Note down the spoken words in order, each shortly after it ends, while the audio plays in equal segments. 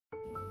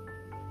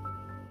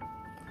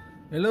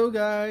Hello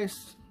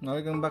guys!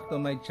 Welcome back to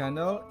my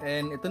channel.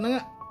 And ito na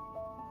nga,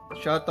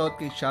 shoutout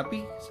kay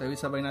Shopee.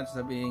 Sabay natin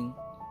sabihin,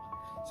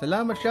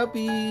 Salamat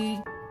Shopee!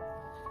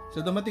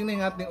 So dumating na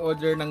yung ating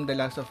order ng The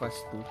Last of Us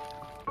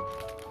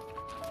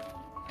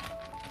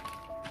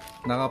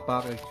 2.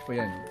 Nakapackage po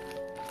yan.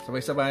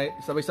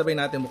 Sabay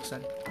natin buksan.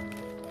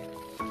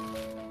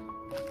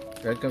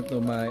 Welcome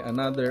to my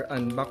another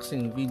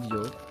unboxing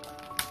video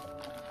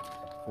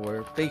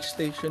for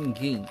PlayStation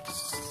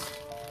games.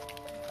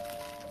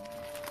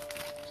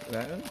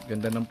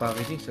 Ganda ng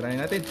packaging.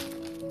 Sirayan natin.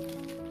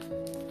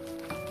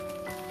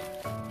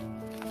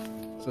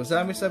 So sa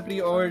amin sa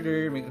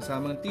pre-order, may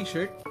kasamang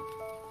t-shirt.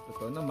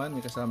 Totoo naman,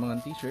 may kasamang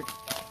t-shirt.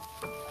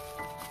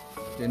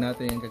 Tignan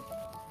natin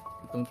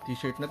itong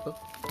t-shirt na to.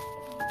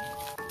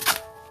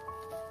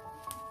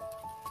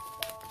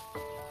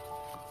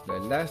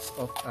 The Last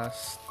of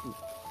Us 2.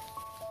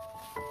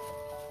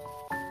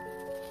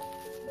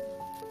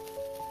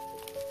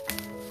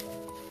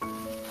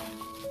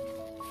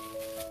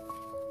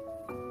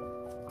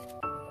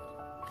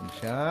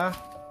 Siya.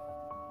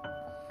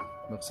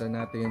 Buksan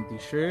natin yung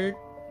t-shirt.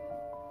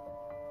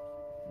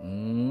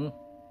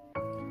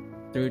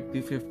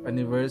 35th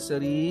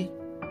anniversary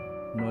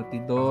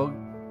Naughty Dog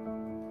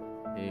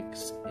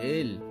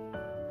XL.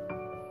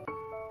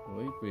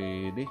 Uy,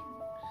 pwede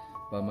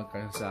pa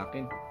magkasa sa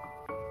akin.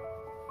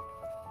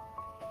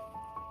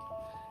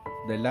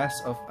 The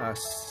Last of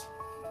Us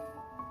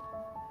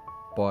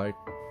Part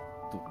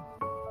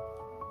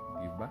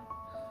 2. Diba?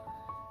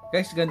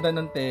 Guys, ganda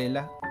ng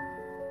tela.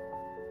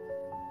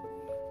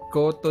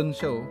 Cotton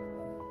siya, oh.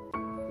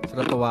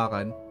 Sarap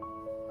tawakan.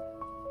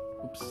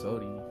 Oops,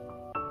 sorry.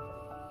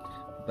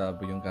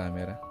 Tabo yung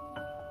camera.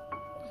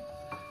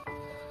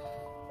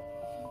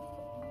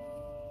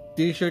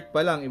 T-shirt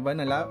pa lang, iba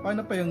na.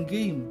 Paano pa yung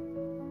game?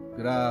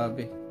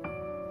 Grabe.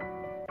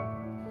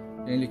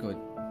 Yung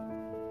likod.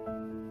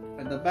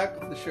 At the back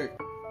of the shirt.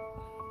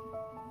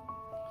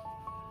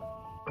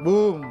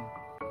 Boom!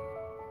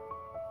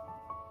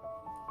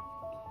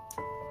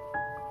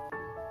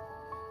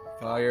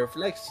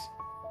 Fireflies.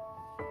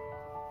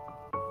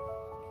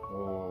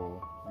 Oh,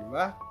 di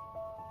ba?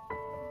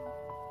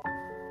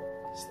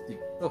 Stick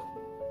to.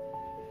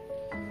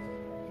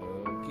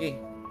 Okay.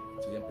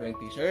 So yan po yung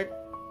t-shirt.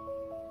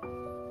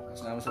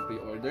 Kasama sa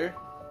pre-order.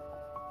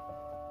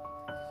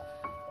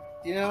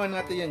 Tinaman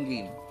natin yung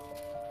game.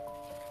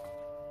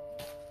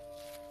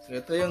 So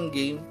ito yung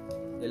game,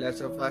 The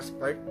Last of Us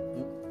Part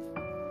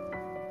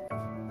 2.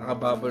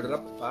 Naka-bubble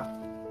wrap pa.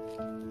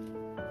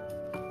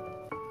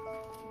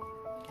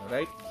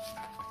 Alright.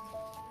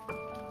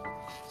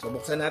 So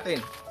buksan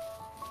natin.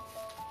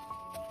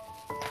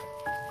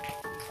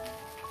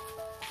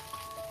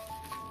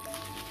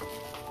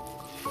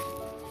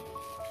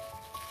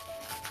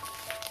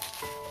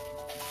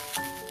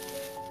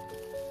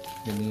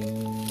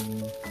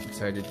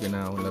 Excited ko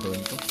na akong laruin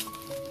to.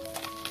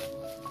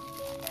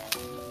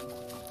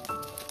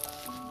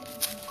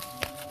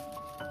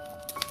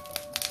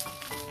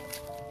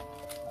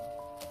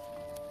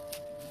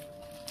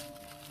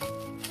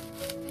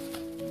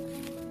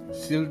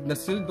 Sealed na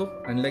sealed, oh.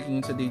 Unlike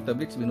yung sa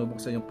database,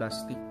 binubuksan yung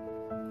plastic.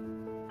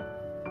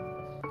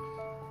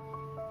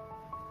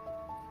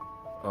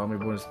 Oh,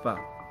 may bonus pa.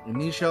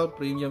 Initial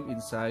premium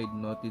inside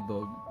Naughty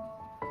Dog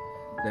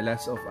The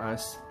Last of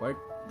Us Part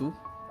 2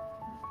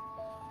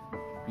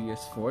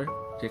 PS4.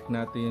 Check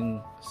natin yung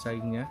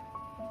side nya.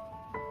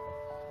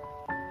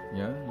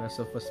 Yan, Last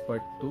of Us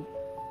Part 2.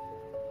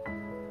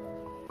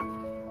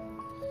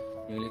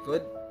 Yung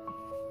likod.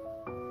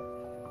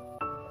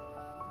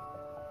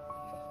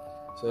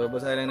 So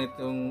basahin lang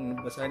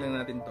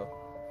natin to.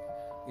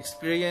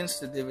 Experience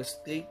the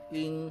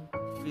devastating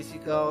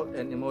physical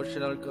and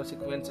emotional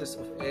consequences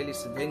of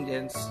Ellie's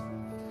vengeance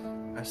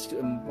as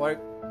you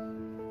embark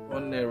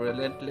on a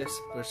relentless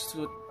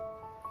pursuit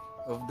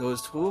of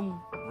those whom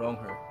wrong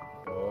her.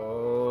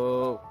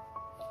 Oh,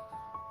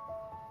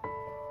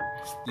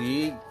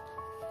 Steve.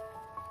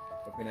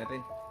 Open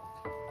natin.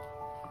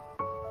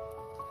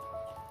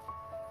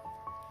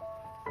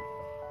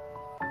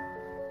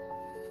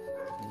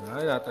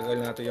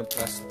 Natagal natin yung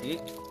plastic.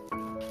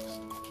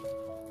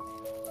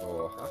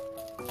 Oh, ha?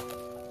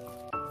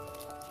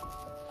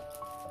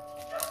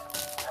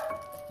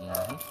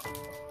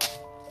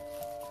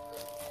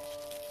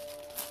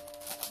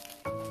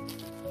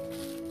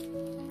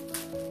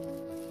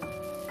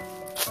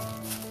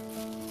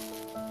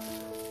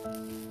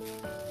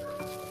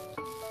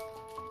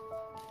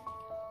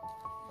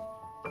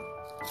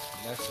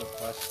 Last of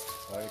Us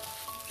Part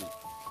 2.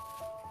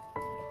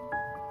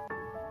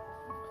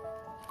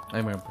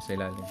 Ay, mayroon pa sa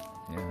ilalim.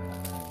 Yan.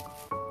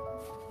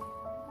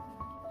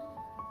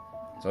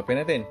 So,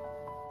 open natin.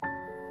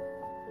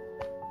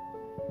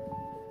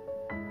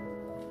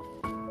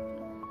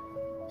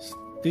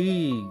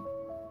 Stig.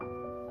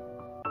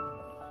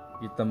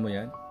 Kita mo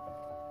yan?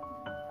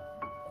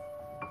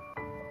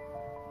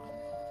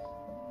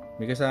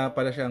 May kasama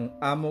pala siyang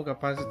ammo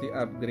capacity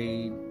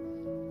upgrade,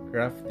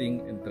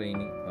 crafting and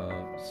training,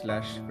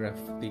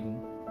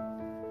 /crafting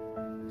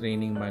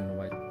training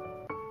manual.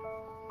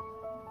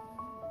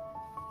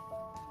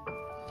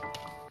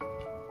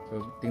 So,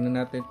 tingnan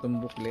natin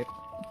itong booklet.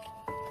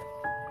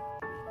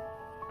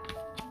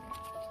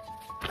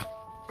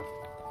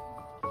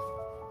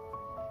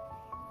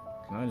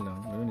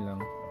 Ganun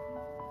lang.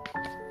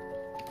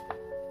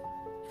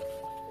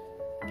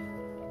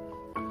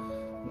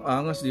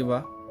 Ang angas, di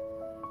ba?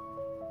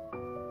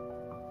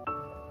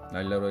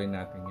 Lalaroin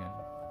natin yan.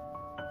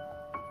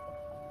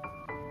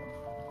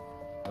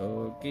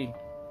 Okay.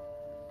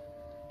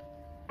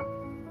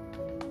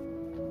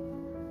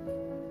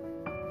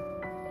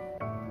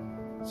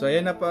 So,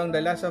 ayan na po ang The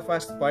Last of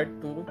Us Part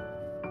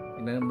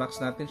 2.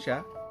 In-unbox natin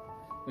siya.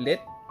 Ulit,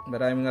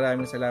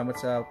 maraming salamat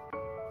sa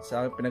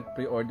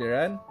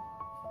pinag-pre-orderan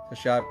sa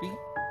Shopee,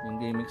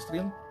 yung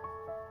GameXtreme.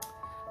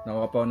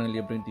 Nakuha pa ako ng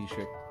libreng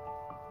t-shirt.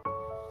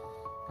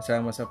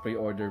 Kasama sa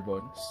pre-order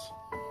bonus.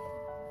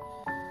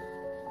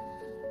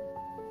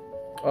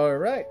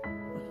 Alright.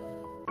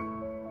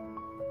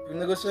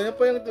 Kung nagustuhan niyo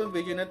po yung itong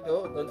video na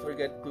to, don't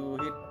forget to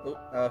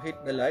hit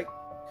the like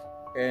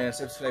and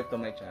subscribe to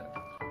my channel.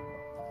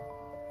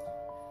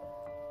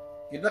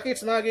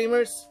 Kita-kits mga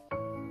gamers!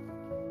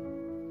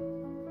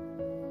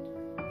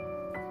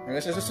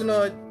 Hanggang sa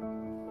susunod!